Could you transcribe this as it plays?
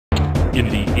In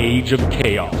the Age of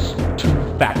Chaos, two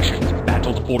factions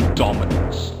battled for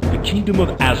dominance. The kingdom of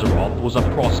Azeroth was a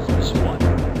prosperous one.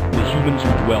 The humans who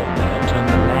dwelled there turned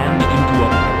the land into a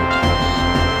paradise.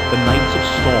 The Knights of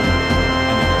Stormwind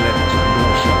and the clerics of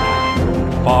Norsha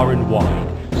roamed far and wide,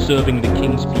 serving the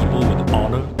king's people with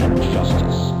honor and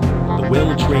justice. The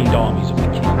well-trained armies of the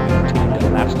king maintained a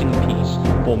lasting peace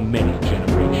for many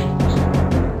generations.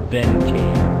 Then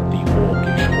came the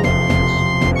Orcish hordes.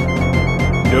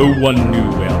 No one knew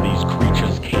where these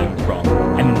creatures came from,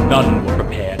 and none were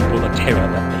prepared for the terror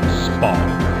that they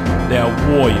spawned. Their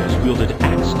warriors wielded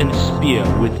axe and spear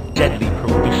with deadly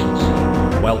proficiency,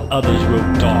 while others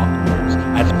rode dark wolves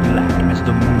as black as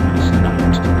the moonless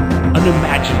night.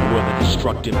 Unimaginable were the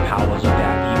destructive powers of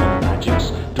their evil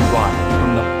magics derived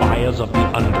from the fires of the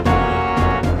underworld.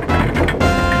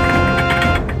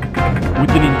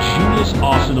 With an ingenious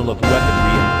arsenal of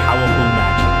weaponry and powerful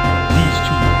magic, these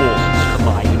two forces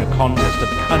collide in a contest of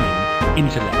cunning,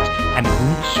 intellect, and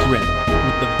brute strength,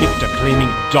 with the victor claiming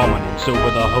dominance over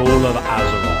the whole of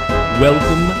Azeroth.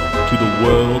 Welcome to the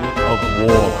world of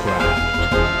Warcraft.